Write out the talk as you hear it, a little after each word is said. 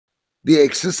The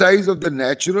exercise of the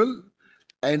natural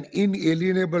and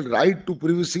inalienable right to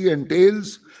privacy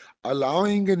entails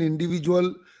allowing an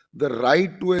individual the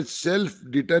right to a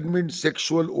self-determined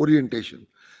sexual orientation.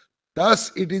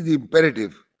 Thus, it is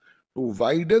imperative to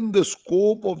widen the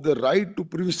scope of the right to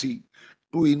privacy,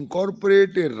 to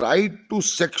incorporate a right to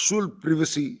sexual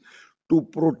privacy, to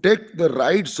protect the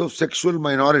rights of sexual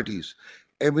minorities.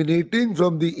 Emanating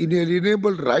from the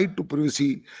inalienable right to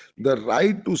privacy, the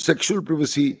right to sexual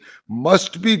privacy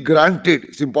must be granted,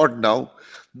 it's important now,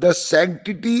 the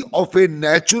sanctity of a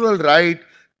natural right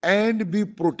and be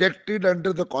protected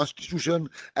under the Constitution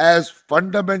as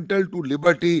fundamental to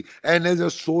liberty and as a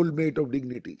soulmate of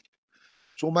dignity.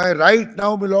 So my right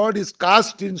now, my lord, is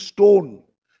cast in stone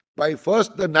by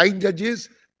first the 9 judges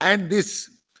and this.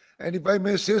 And if I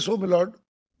may say so, my lord,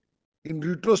 in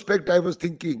retrospect, I was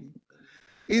thinking,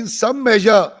 in some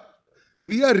measure,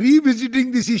 we are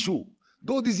revisiting this issue,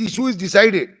 though this issue is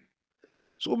decided.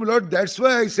 So, my lord, that's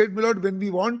why I said, my lord, when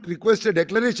we want request a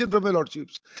declaration from my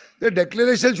lordships, the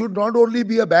declaration should not only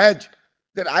be a badge,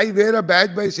 that I wear a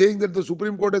badge by saying that the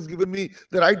Supreme Court has given me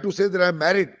the right to say that I am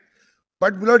married.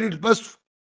 But, my lord, it must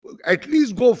at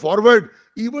least go forward,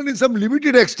 even in some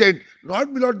limited extent,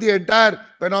 not, my lord, the entire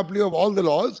panoply of all the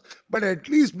laws, but at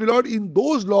least, my lord, in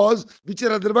those laws which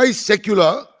are otherwise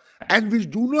secular and which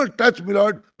do not touch, my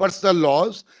lord, personal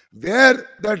laws, where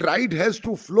that right has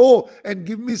to flow and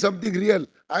give me something real.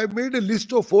 I have made a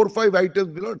list of 4 or 5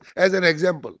 items, my lord, as an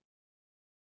example.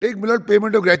 Take, my lord,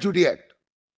 Payment of Gratuity Act.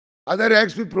 Other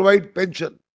acts will provide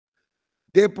pension.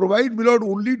 They provide, my lord,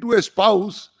 only to a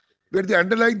spouse where the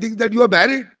underlying thing that you are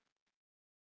married.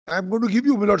 I'm going to give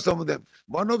you, my lord, some of them.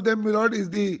 One of them, my lord,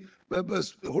 is the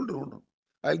hold on.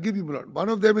 I'll give you, my lord. One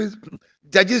of them is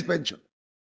judge's pension.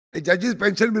 A judge's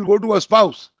pension will go to a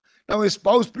spouse. Now, a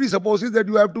spouse presupposes that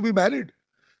you have to be married.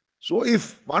 So,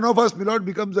 if one of us, my lord,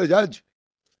 becomes a judge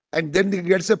and then he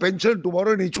gets a pension,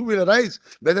 tomorrow an issue will arise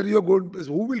whether you are going,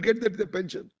 who will get the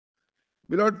pension?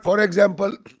 My lord, for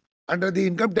example, under the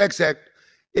Income Tax Act,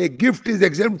 a gift is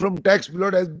exempt from tax, my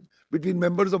lord, as between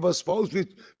members of a spouse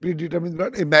which predetermines, my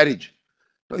lord, a marriage.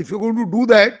 Now, if you're going to do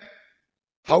that,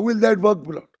 how will that work,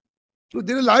 my lord? So,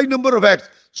 there are a large number of acts.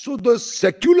 So, the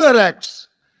secular acts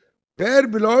where,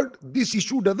 my lord, this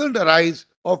issue doesn't arise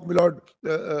of, my lord,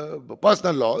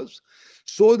 personal laws.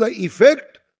 So the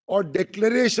effect or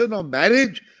declaration of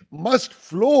marriage must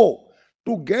flow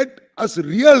to get us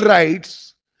real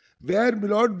rights where, my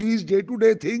lord, these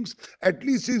day-to-day things, at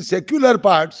least in secular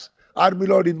parts, are, my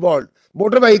lord, involved.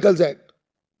 Motor Vehicles Act,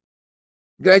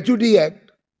 Gratuity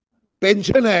Act,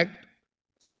 Pension Act,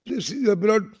 my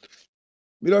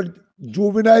lord,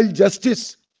 Juvenile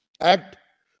Justice Act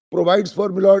provides for,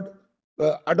 my lord,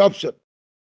 adoption.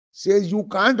 Says you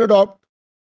can't adopt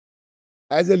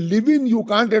as a living, you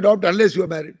can't adopt unless you are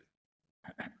married.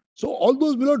 So all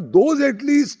those, my lord, those at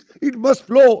least it must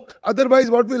flow.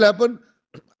 Otherwise, what will happen?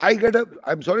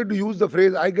 I'm sorry to use the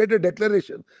phrase, I get a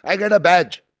declaration, I get a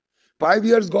badge. 5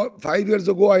 years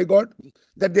ago, I got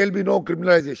that there'll be no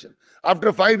criminalization.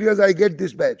 After 5 years, I get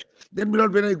this badge. Then, my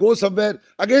lord, when I go somewhere,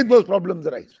 again those problems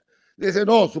arise. They say,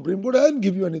 no, Supreme Court hasn't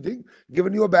given you anything,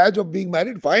 given you a badge of being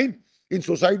married, fine. In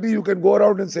society, you can go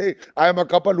around and say, I am a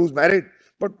couple who's married.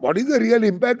 But what is the real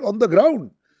impact on the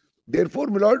ground? Therefore,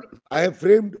 my lord, I have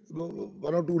framed 1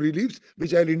 or 2 reliefs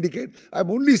which I'll indicate. I'm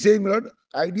only saying, my lord,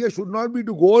 idea should not be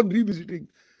to go on revisiting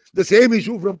the same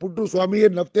issue from Puttu Swami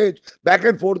and Navtej, back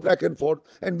and forth.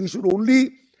 And we should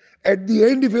only, at the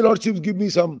end, if your lordships give me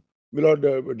some, my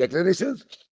lord, declarations,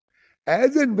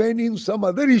 as and when in some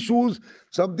other issues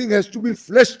something has to be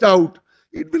fleshed out,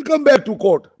 it will come back to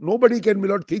court. Nobody can, my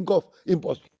lord, think of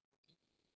impossible.